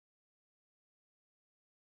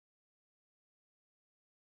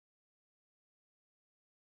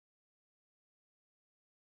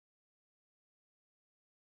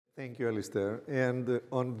Thank you, Alistair. And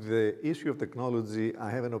on the issue of technology, I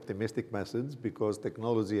have an optimistic message because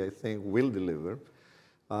technology, I think, will deliver.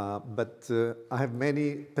 But I have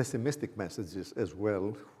many pessimistic messages as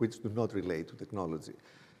well, which do not relate to technology.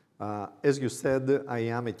 As you said, I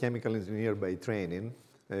am a chemical engineer by training.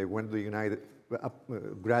 I went to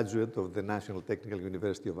graduate of the National Technical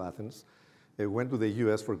University of Athens. I went to the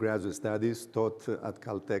US for graduate studies, taught at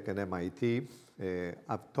Caltech and MIT.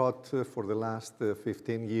 I've taught for the last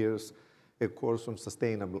 15 years a course on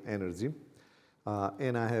sustainable energy.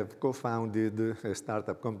 And I have co-founded a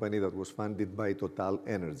startup company that was funded by Total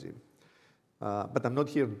Energy. But I'm not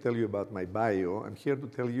here to tell you about my bio. I'm here to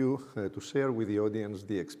tell you, to share with the audience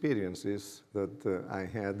the experiences that I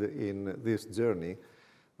had in this journey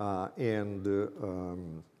and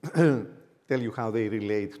tell you how they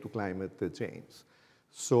relate to climate change.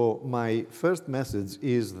 So my first message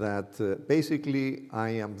is that basically I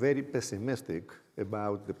am very pessimistic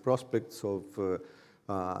about the prospects of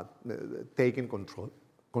taking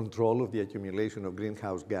control of the accumulation of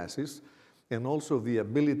greenhouse gases and also the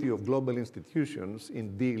ability of global institutions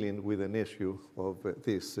in dealing with an issue of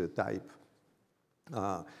this type.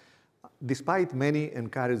 Despite many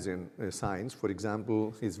encouraging signs, for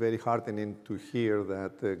example, it's very heartening to hear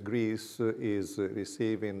that Greece is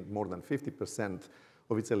receiving more than 50%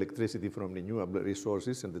 of its electricity from renewable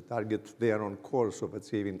resources, and the target, they are on course of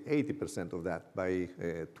achieving 80% of that by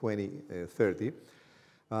 2030.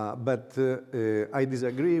 But I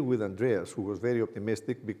disagree with Andreas, who was very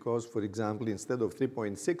optimistic, because, for example, instead of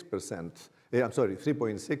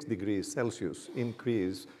 3.6 degrees Celsius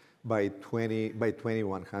increase by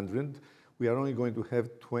 2100, we are only going to have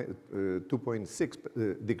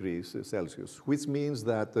 2.6 degrees Celsius, which means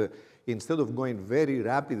that instead of going very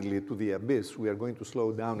rapidly to the abyss, we are going to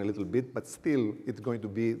slow down a little bit, but still it's going to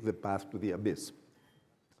be the path to the abyss.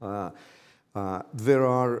 There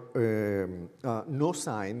are no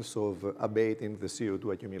signs of abating the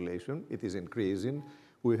CO2 accumulation. It is increasing.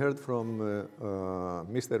 We heard from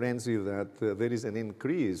Mr. Renzi that there is an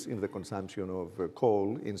increase in the consumption of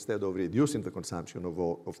coal instead of reducing the consumption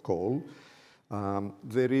of coal.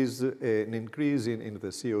 There is an increase in the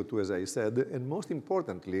CO2, as I said, and most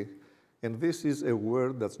importantly, and this is a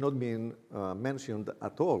word that's not been mentioned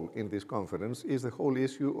at all in this conference, is the whole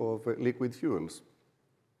issue of liquid fuels.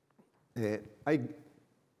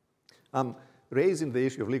 I'm raising the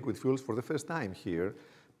issue of liquid fuels for the first time here.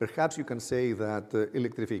 Perhaps you can say that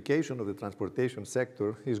electrification of the transportation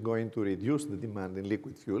sector is going to reduce the demand in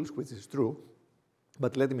liquid fuels, which is true.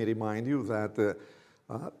 But let me remind you that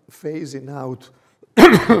phasing out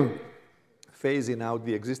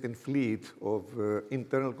the existing fleet of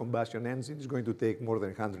internal combustion engines is going to take more than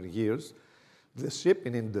 100 years. The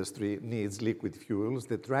shipping industry needs liquid fuels.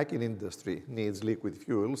 The trucking industry needs liquid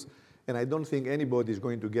fuels. And I don't think anybody is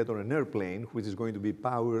going to get on an airplane which is going to be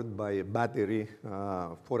powered by a battery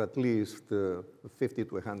for at least 50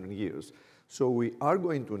 to 100 years. So we are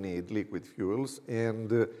going to need liquid fuels.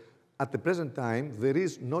 And at the present time, there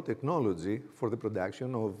is no technology for the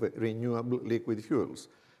production of renewable liquid fuels.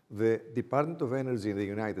 The Department of Energy in the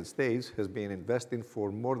United States has been investing for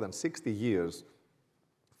more than 60 years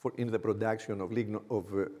in the production of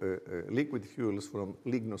liquid fuels from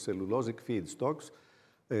lignocellulosic feedstocks.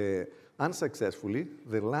 Unsuccessfully,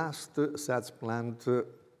 the last such plant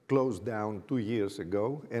closed down 2 years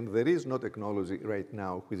ago, and there is no technology right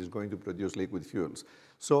now which is going to produce liquid fuels.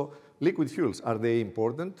 So liquid fuels, are they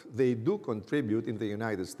important? They do contribute in the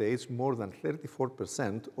United States more than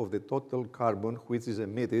 34% of the total carbon which is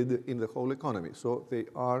emitted in the whole economy. So they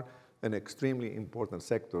are an extremely important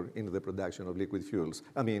sector in the production of liquid fuels,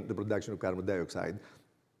 the production of carbon dioxide.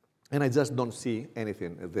 And I just don't see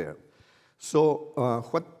anything there. So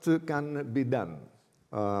what can be done?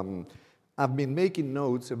 I've been making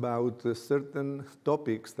notes about certain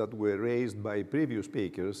topics that were raised by previous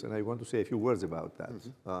speakers, and I want to say a few words about that.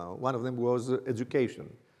 One of them was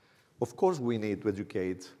education. Of course, we need to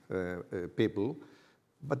educate people,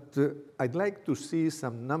 but I'd like to see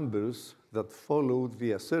some numbers that follow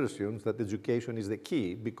the assertions that education is the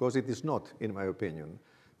key, because it is not, in my opinion.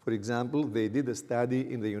 For example, they did a study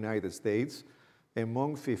in the United States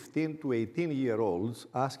among 15 to 18-year-olds,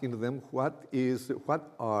 asking them what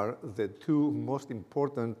are the two most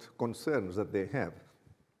important concerns that they have.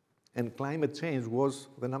 And climate change was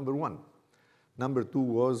the number one. Number two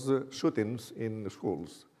was shootings in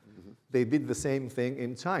schools. They did the same thing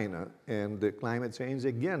in China, and climate change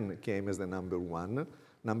again came as the number one.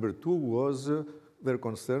 Number two was their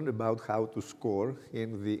concern about how to score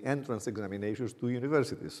in the entrance examinations to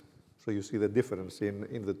universities. So you see the difference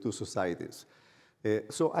in the two societies.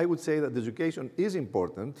 So I would say that education is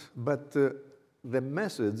important, but the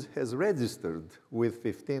message has registered with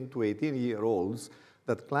 15 to 18-year-olds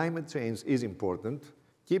that climate change is important.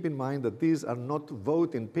 Keep in mind that these are not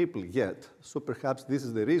voting people yet, so perhaps this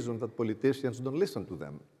is the reason that politicians don't listen to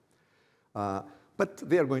them. But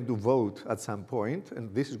they are going to vote at some point,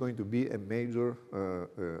 and this is going to be a major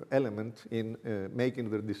element in making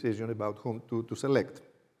their decision about whom to select.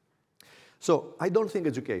 So I don't think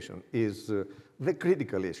education is the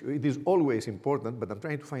critical issue. It is always important, but I'm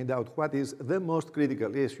trying to find out what is the most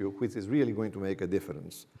critical issue which is really going to make a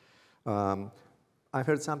difference. I've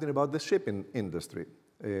heard something about the shipping industry.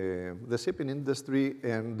 The shipping industry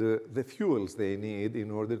and the fuels they need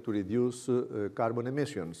in order to reduce carbon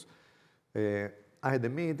emissions. I had a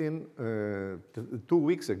meeting 2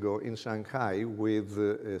 weeks ago in Shanghai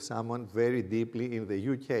with someone very deeply in the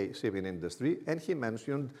UK shipping industry, and he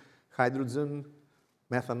mentioned hydrogen,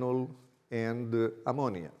 methanol, and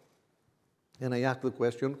ammonia. And I asked the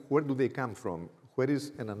question, where do they come from? Where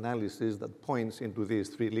is an analysis that points into these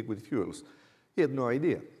three liquid fuels? He had no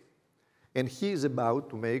idea. And he is about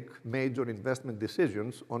to make major investment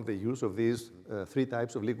decisions on the use of these three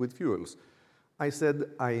types of liquid fuels. I said,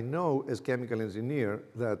 I know as chemical engineer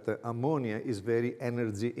that ammonia is very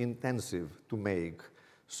energy intensive to make.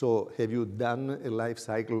 So have you done a life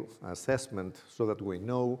cycle assessment so that we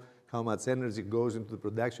know how much energy goes into the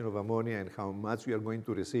production of ammonia and how much we are going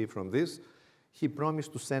to receive from this? He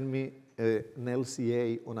promised to send me an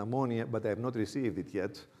LCA on ammonia, but I have not received it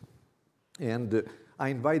yet. And I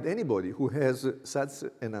invite anybody who has such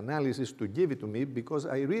an analysis to give it to me, because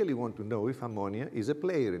I really want to know if ammonia is a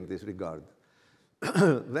player in this regard.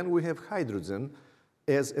 Then we have hydrogen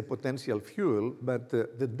as a potential fuel, but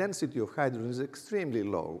the density of hydrogen is extremely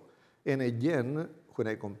low. And again, when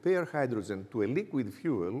I compare hydrogen to a liquid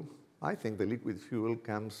fuel, I think the liquid fuel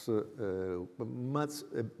comes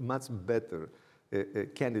much better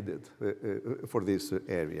candidate for this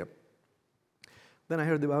area. Then I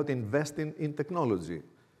heard about investing in technology.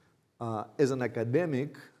 As an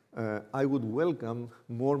academic, I would welcome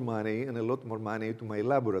more money and a lot more money to my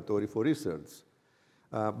laboratory for research.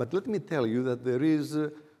 But let me tell you that there is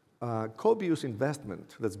copious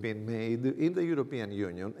investment that's been made in the European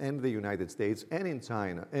Union and the United States and in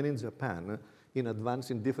China and in Japan in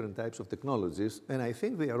advancing different types of technologies, and I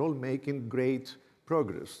think they are all making great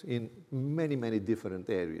progress in many, many different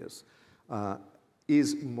areas.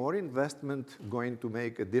 Is more investment going to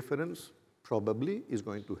make a difference? Probably is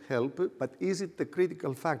going to help, but is it the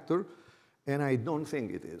critical factor? And I don't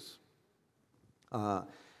think it is.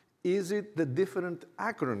 Is it the different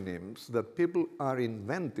acronyms that people are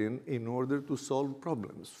inventing in order to solve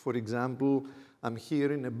problems? For example, I'm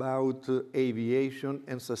hearing about aviation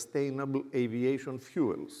and sustainable aviation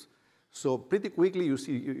fuels. So pretty quickly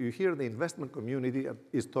you hear the investment community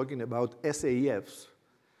is talking about SAFs.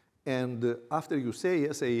 And after you say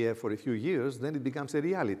SAF for a few years, then it becomes a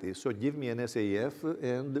reality. So give me an SAF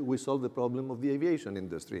and we solve the problem of the aviation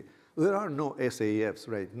industry. There are no SAFs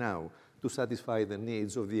right now to satisfy the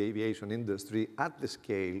needs of the aviation industry at the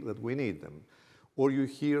scale that we need them. Or you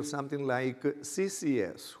hear something like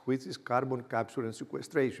CCS, which is carbon capture and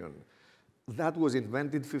sequestration. That was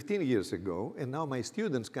invented 15 years ago, and now my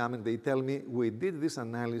students come and they tell me, we did this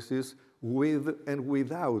analysis with and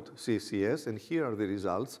without CCS, and here are the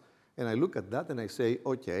results. And I look at that and I say,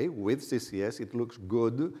 okay, with CCS, it looks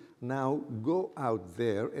good. Now go out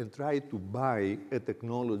there and try to buy a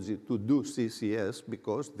technology to do CCS,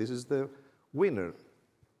 because this is the winner.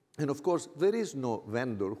 And of course, there is no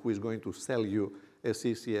vendor who is going to sell you a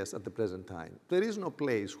CCS at the present time. There is no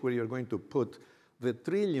place where you're going to put the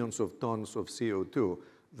trillions of tons of CO2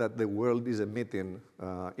 that the world is emitting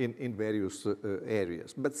in various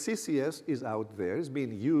areas. But CCS is out there, it's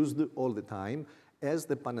being used all the time as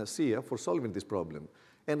the panacea for solving this problem.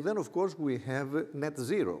 And then, of course, we have net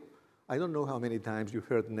zero. I don't know how many times you've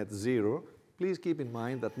heard net zero. Please keep in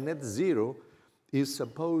mind that net zero is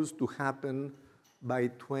supposed to happen by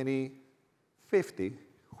 2050,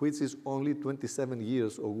 which is only 27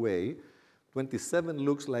 years away. 27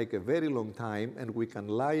 looks like a very long time, and we can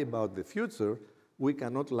lie about the future. We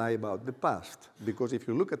cannot lie about the past, because if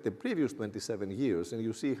you look at the previous 27 years and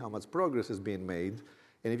you see how much progress has been made,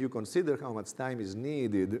 and if you consider how much time is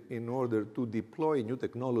needed in order to deploy new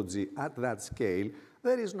technology at that scale,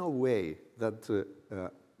 there is no way that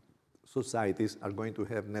societies are going to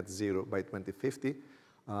have net zero by 2050,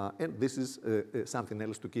 and this is something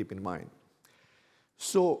else to keep in mind.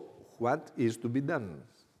 So what is to be done?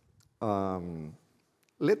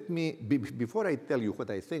 Before I tell you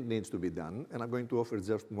what I think needs to be done, and I'm going to offer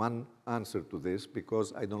just one answer to this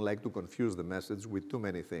because I don't like to confuse the message with too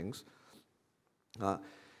many things.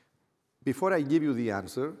 Before I give you the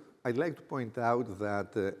answer, I'd like to point out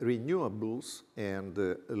that renewables and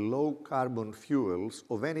low-carbon fuels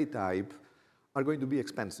of any type are going to be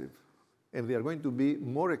expensive. And they are going to be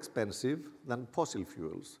more expensive than fossil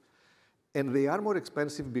fuels. And they are more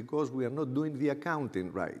expensive because we are not doing the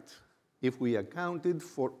accounting right. If we accounted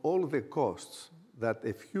for all the costs that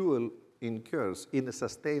a fuel incurs in a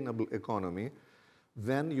sustainable economy,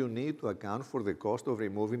 then you need to account for the cost of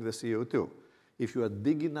removing the CO2. If you are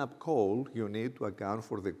digging up coal, you need to account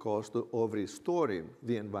for the cost of restoring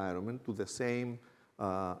the environment to the same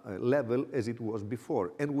level as it was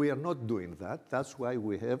before. And we are not doing that. That's why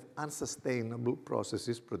we have unsustainable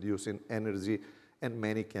processes producing energy and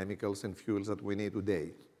many chemicals and fuels that we need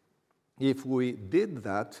today. If we did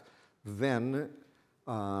that, then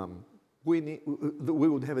we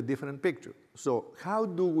would have a different picture. So how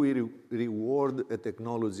do we reward a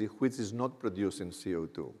technology which is not producing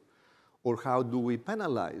CO2? Or how do we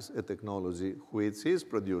penalize a technology which is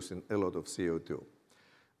producing a lot of CO2?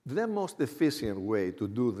 The most efficient way to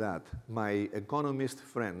do that, my economist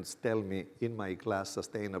friends tell me in my class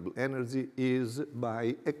Sustainable Energy, is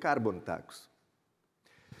by a carbon tax.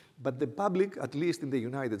 But the public, at least in the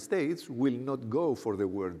United States, will not go for the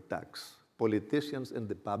word tax. Politicians and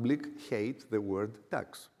the public hate the word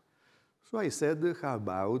tax. So I said, how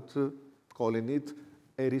about calling it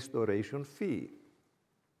a restoration fee?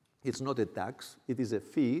 It's not a tax, it is a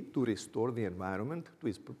fee to restore the environment to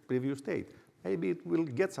its previous state. Maybe it will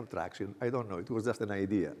get some traction, I don't know, it was just an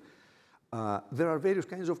idea. There are various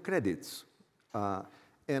kinds of credits.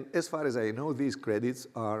 And as far as I know, these credits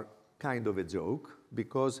are kind of a joke,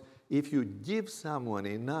 because if you give someone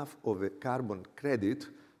enough of a carbon credit,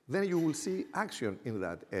 then you will see action in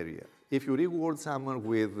that area. If you reward someone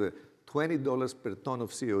with $20 per ton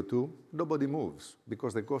of CO2, nobody moves,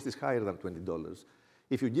 because the cost is higher than $20.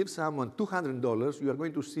 If you give someone $200, you are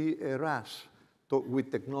going to see a rush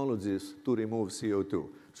with technologies to remove CO2.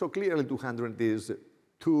 So clearly 200 is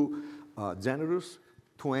too generous,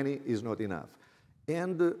 20 is not enough.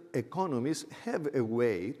 And economists have a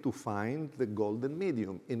way to find the golden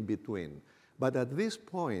medium in between. But at this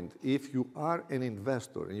point, if you are an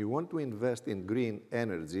investor and you want to invest in green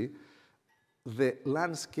energy, the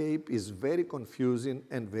landscape is very confusing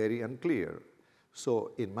and very unclear.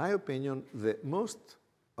 So in my opinion, the most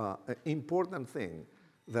important thing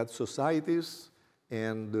that societies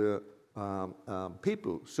and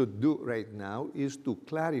people should do right now is to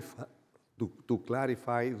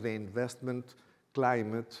clarify the investment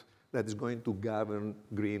climate that is going to govern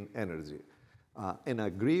green energy. And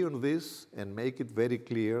agree on this and make it very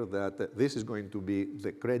clear that this is going to be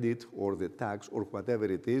the credit or the tax or whatever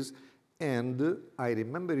it is. And I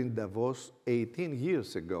remember in Davos 18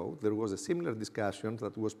 years ago, there was a similar discussion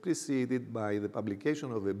that was preceded by the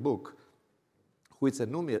publication of a book which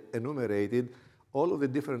enumerated all of the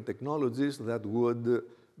different technologies that would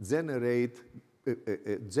generate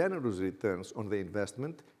generous returns on the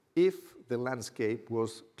investment if the landscape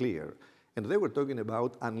was clear. And they were talking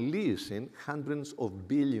about unleashing hundreds of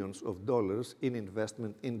billions of dollars in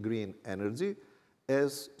investment in green energy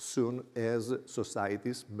as soon as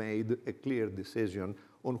societies made a clear decision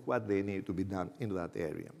on what they need to be done in that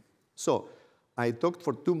area. So I talked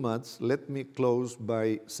for too much. Let me close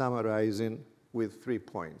by summarizing with 3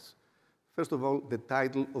 points. First of all, the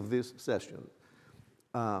title of this session.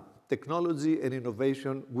 Technology and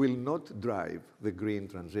innovation will not drive the green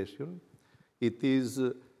transition. It is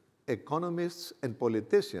economists and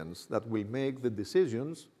politicians that will make the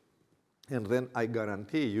decisions, and then I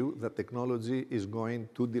guarantee you that technology is going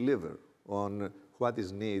to deliver on what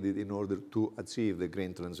is needed in order to achieve the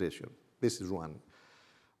green transition. This is one.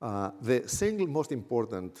 The single most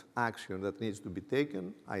important action that needs to be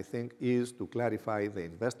taken, I think, is to clarify the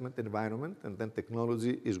investment environment, and then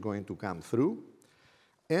technology is going to come through.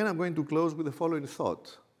 And I'm going to close with the following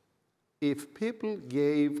thought. If people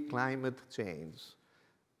gave climate change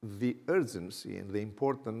the urgency and the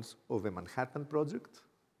importance of a Manhattan Project,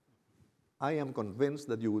 I am convinced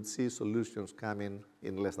that you would see solutions coming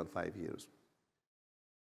in less than 5 years.